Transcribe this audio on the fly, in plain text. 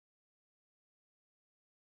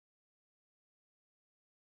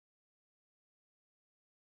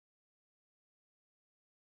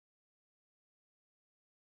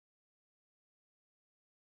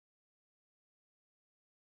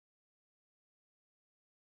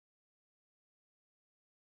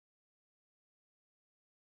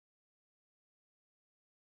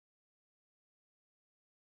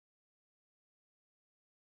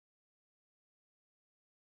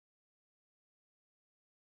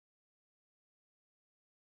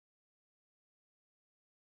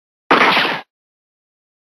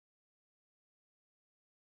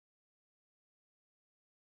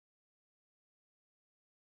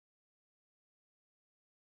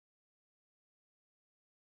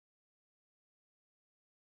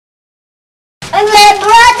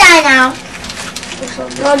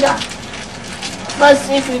Brother, first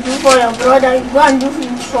if you do for your brother, you go and do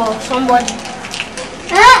it for somebody.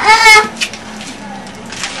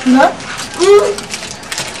 No?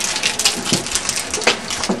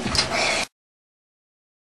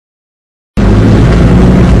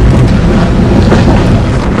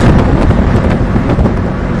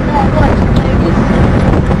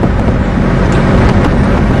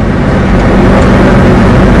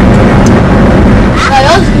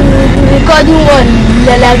 Recording one,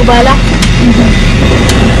 like Bala.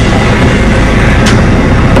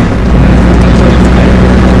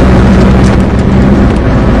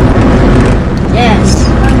 Yes.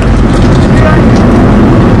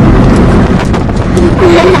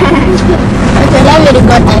 Okay, let me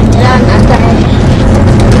record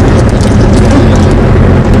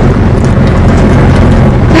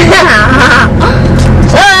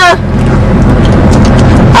So,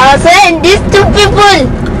 I was saying these two people,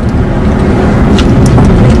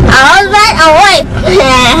 husband and wife.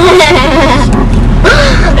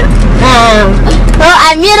 So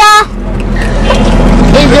Amira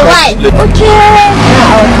is the wife. Okay.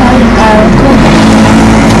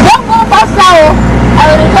 Don't go fast now. I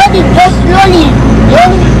will record it just slowly.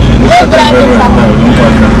 Don't drive it fast.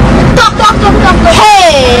 Talk.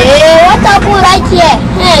 Hey, what happened right here?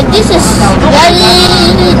 Hey, this is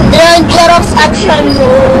very dangerous action.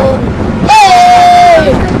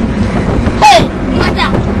 Hey.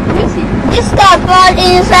 This car fall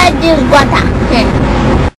inside this gutter.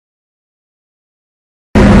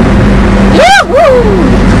 Yoo-hoo!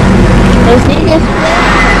 You see this?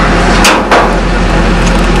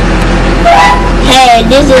 Hey,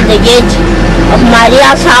 this is the gate of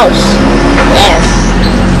Maria's house. Yes.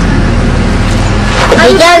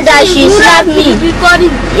 Because that she slapped me.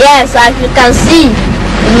 Yes, as you can see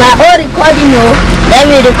in my own recording. Let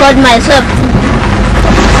me record myself.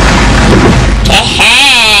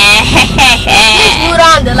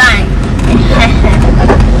 On the line.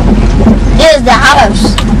 This is the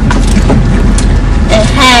house.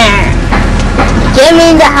 Came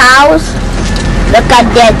in the house. Look at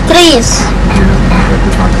the trees.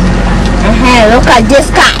 Look at this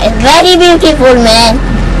car. It's very beautiful, man.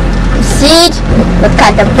 You see it? Look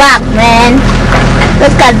at the back, man.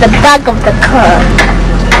 Look at the back of the car.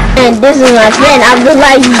 And this is my friend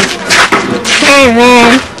Abdullah. Hey,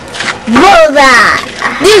 man. Brother.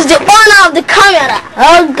 This is the owner of the camera.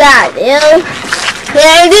 Oh God, yeah.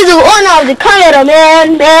 Man, this is the owner of the camera,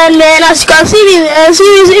 man. As you can see me, man. See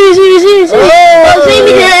me. Oh, see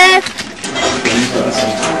me there.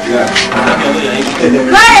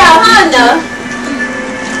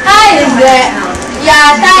 Hi, is there?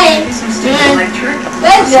 Yeah, hi.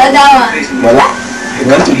 Where's the other one? Bala. They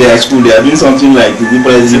went to their school. They are doing something like the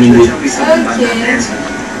people are exhibiting. Okay.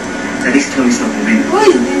 At least tell me something, man. Who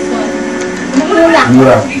is this one?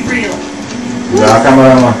 Nura. The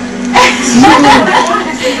cameraman.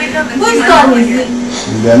 Whose son is it?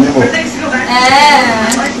 The neighbor.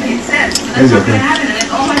 Where's your friend?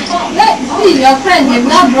 See, your friend, you've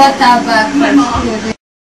not brought her back.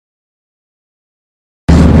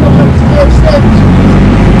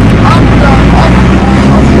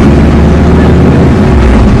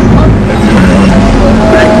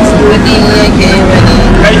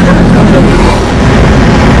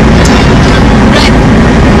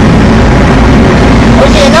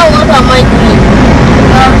 Okay, now what am I doing?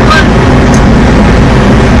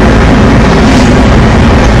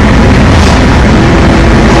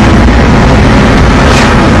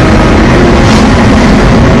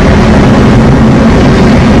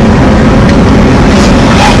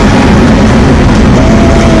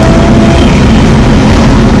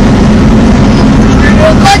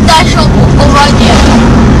 Record that shop over there.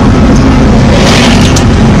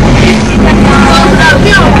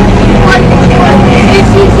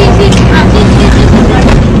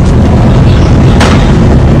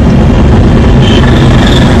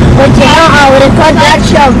 Okay, now I will record that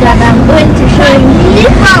shop that I'm going to show you.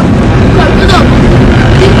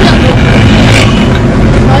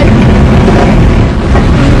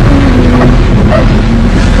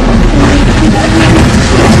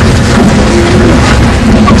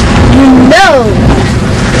 No.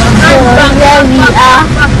 So here we are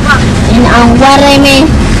in Angwareme.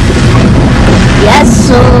 Yes,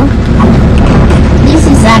 so this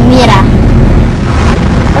is Amira.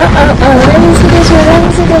 Let me see this one.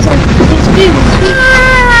 It's big.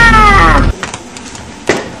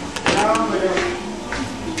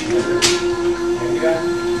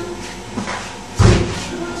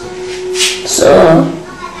 So,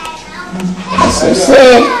 as I say,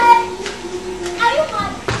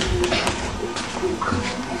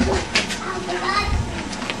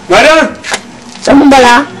 Madam!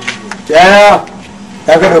 Bala. Ya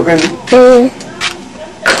ka dauka ni?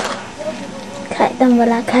 Kai dan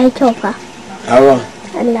Bala kai kyau fa. Awa.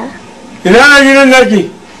 Allah. Ina na gidan naki?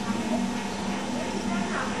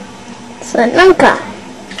 Sannan ka.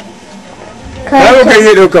 Ba ka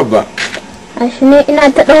yi daukar ba. Ashe ne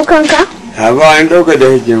ina ta daukan ka? Ha ba an dauka da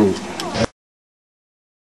hikimu.